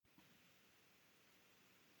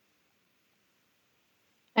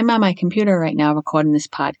I'm on my computer right now recording this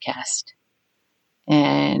podcast,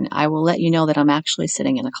 and I will let you know that I'm actually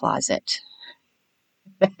sitting in a closet.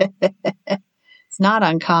 It's not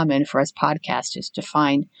uncommon for us podcasters to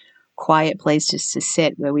find quiet places to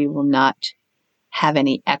sit where we will not have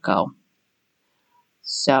any echo.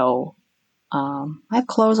 So I have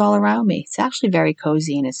clothes all around me. It's actually very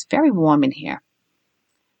cozy and it's very warm in here.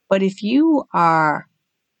 But if you are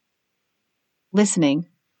listening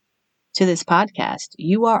to this podcast,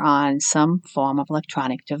 you are on some form of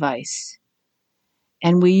electronic device.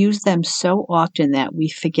 And we use them so often that we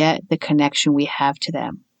forget the connection we have to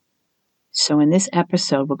them. So in this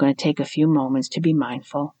episode, we're going to take a few moments to be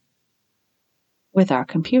mindful with our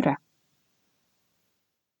computer.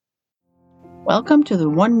 Welcome to the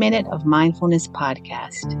 1 Minute of Mindfulness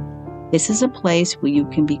podcast. This is a place where you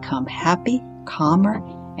can become happy, calmer,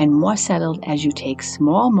 and more settled as you take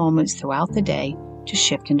small moments throughout the day to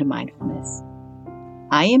shift into mindfulness.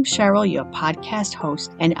 I am Cheryl, your podcast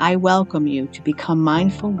host, and I welcome you to become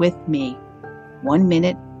mindful with me, 1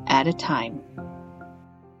 minute at a time.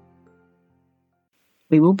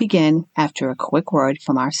 We will begin after a quick word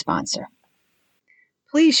from our sponsor.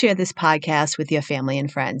 Please share this podcast with your family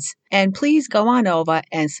and friends. And please go on over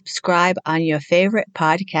and subscribe on your favorite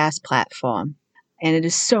podcast platform. And it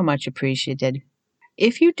is so much appreciated.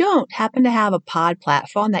 If you don't happen to have a pod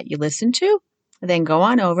platform that you listen to, then go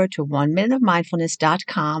on over to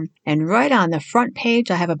 1minuteofmindfulness.com, and right on the front page,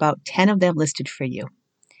 I have about 10 of them listed for you.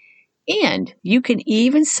 And you can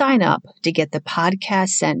even sign up to get the podcast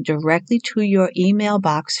sent directly to your email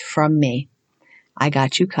box from me. I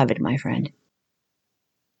got you covered, my friend.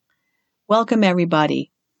 Welcome,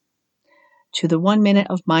 everybody, to the 1 Minute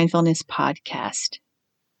of Mindfulness podcast.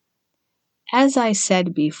 As I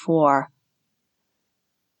said before,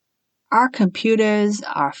 our computers,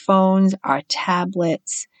 our phones, our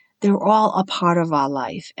tablets, they're all a part of our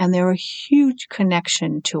life, and they're a huge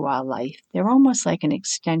connection to our life. They're almost like an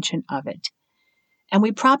extension of it. And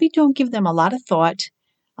we probably don't give them a lot of thought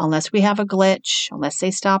unless we have a glitch, unless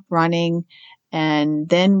they stop running, and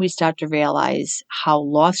then we start to realize how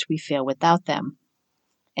lost we feel without them.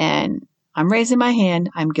 And I'm raising my hand,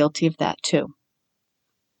 I'm guilty of that too.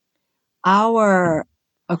 Our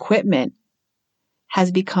equipment has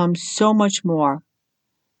become so much more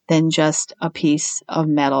than just a piece of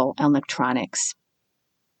metal and electronics.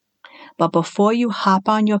 But before you hop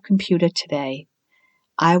on your computer today,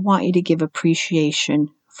 I want you to give appreciation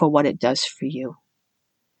for what it does for you.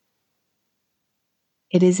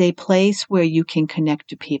 It is a place where you can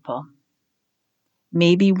connect to people.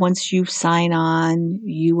 Maybe once you sign on,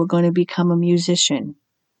 you are going to become a musician,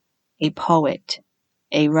 a poet,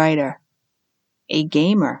 a writer, a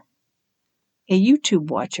gamer, a YouTube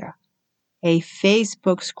watcher, a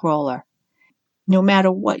Facebook scroller. No matter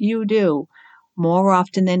what you do, more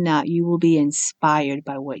often than not, you will be inspired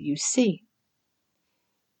by what you see.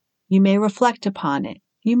 You may reflect upon it.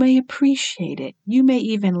 You may appreciate it. You may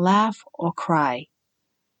even laugh or cry.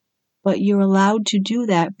 But you're allowed to do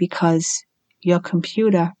that because your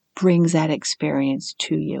computer brings that experience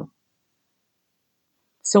to you.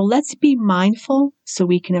 So let's be mindful so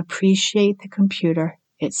we can appreciate the computer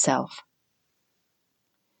itself.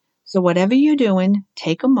 So whatever you're doing,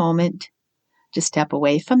 take a moment to step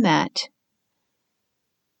away from that.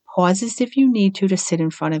 Pause as if you need to sit in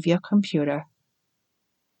front of your computer.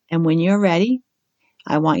 And when you're ready,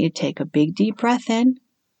 I want you to take a big deep breath in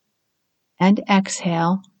and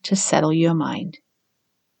exhale to settle your mind.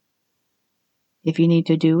 If you need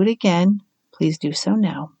to do it again, please do so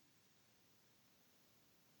now.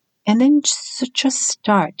 And then just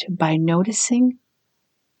start by noticing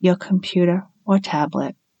your computer or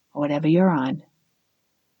tablet, or whatever you're on,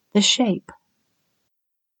 the shape,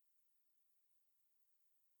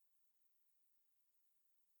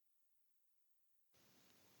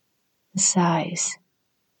 the size,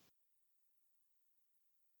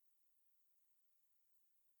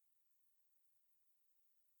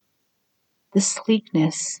 the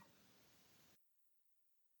sleekness,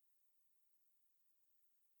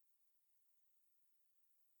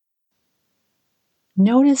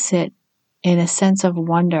 notice it in a sense of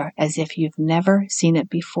wonder as if you've never seen it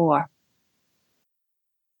before.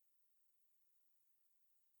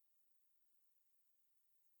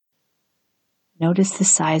 Notice the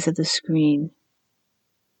size of the screen.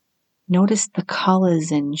 Notice the colors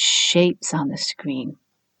and shapes on the screen.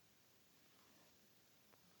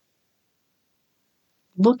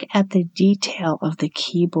 Look at the detail of the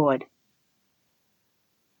keyboard.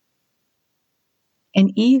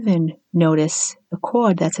 And even notice the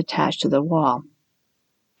cord that's attached to the wall.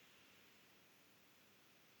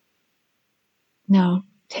 Now,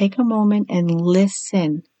 take a moment and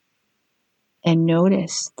listen and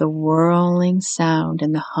notice the whirling sound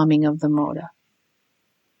and the humming of the motor.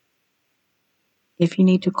 If you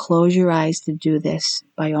need to close your eyes to do this,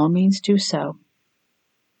 by all means do so.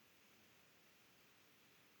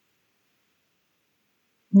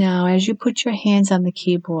 Now, as you put your hands on the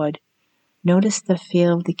keyboard, notice the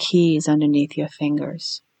feel of the keys underneath your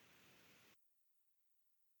fingers.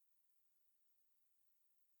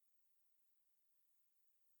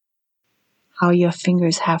 How your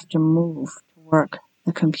fingers have to move to work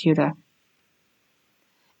the computer.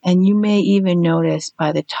 And you may even notice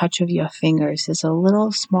by the touch of your fingers there's a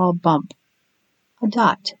little small bump, a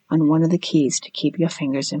dot on one of the keys to keep your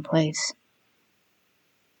fingers in place.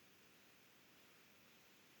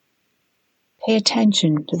 Pay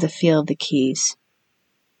attention to the feel of the keys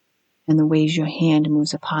and the ways your hand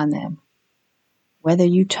moves upon them. Whether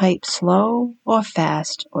you type slow or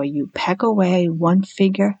fast, or you peck away one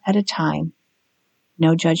figure at a time,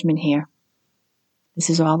 no judgment here.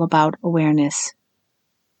 This is all about awareness.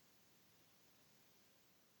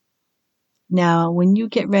 Now, when you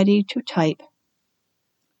get ready to type,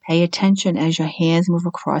 pay attention as your hands move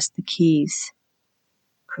across the keys,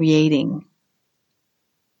 creating,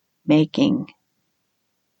 making,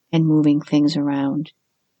 and moving things around.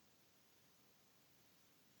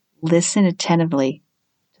 Listen attentively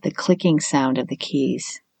to the clicking sound of the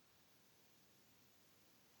keys.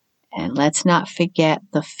 And let's not forget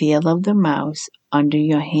the feel of the mouse under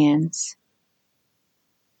your hands.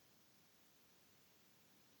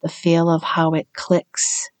 The feel of how it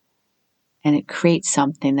clicks and it creates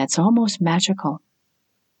something that's almost magical.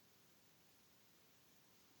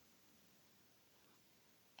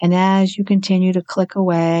 And as you continue to click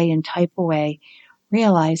away and type away,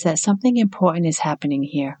 realize that something important is happening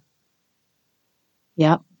here.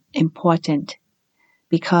 Yep, important.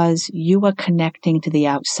 Because you are connecting to the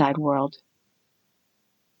outside world.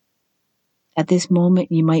 At this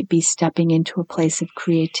moment, you might be stepping into a place of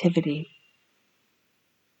creativity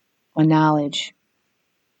or knowledge,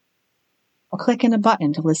 or clicking a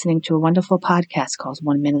button to listening to a wonderful podcast called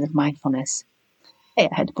 1 Minute of Mindfulness. Hey,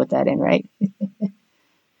 I had to put that in, right?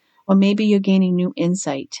 Or maybe you're gaining new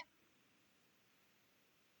insight.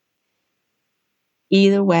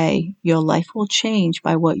 Either way, your life will change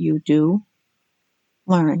by what you do,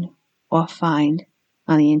 learn, or find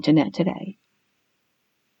on the internet today.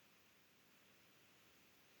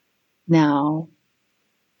 Now,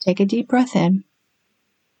 take a deep breath in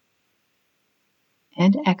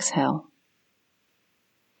and exhale.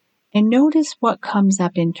 And notice what comes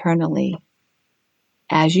up internally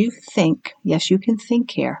as you think, yes, you can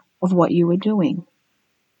think here, of what you were doing.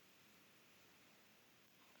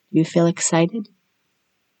 Do you feel excited?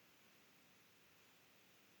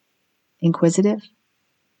 Inquisitive?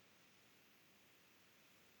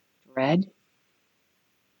 Dread?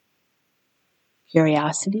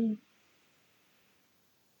 Curiosity?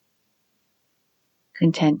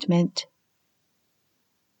 Contentment?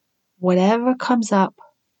 Whatever comes up,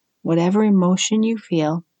 whatever emotion you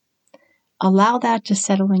feel, allow that to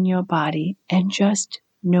settle in your body and just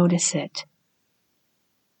notice it.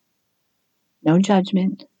 No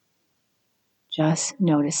judgment, just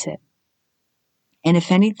notice it. And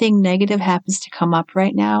if anything negative happens to come up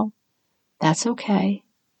right now, that's okay.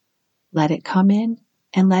 Let it come in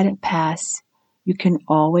and let it pass. You can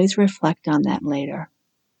always reflect on that later.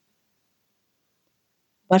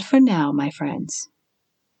 But for now, my friends,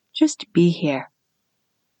 just be here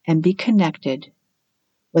and be connected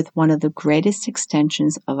with one of the greatest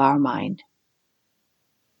extensions of our mind,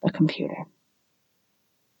 the computer.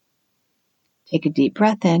 Take a deep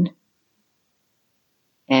breath in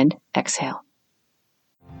and exhale.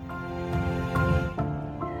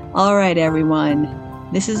 All right, everyone.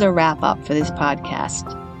 This is a wrap-up for this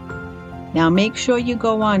podcast. Now make sure you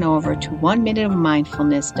go on over to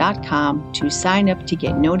 1minuteofmindfulness.com to sign up to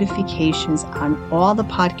get notifications on all the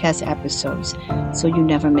podcast episodes so you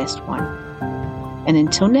never missed one. And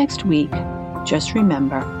until next week, just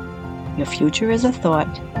remember, your future is a thought,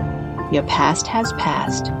 your past has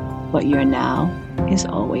passed, but your now is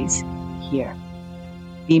always here.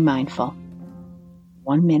 Be mindful,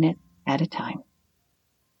 1 minute at a time.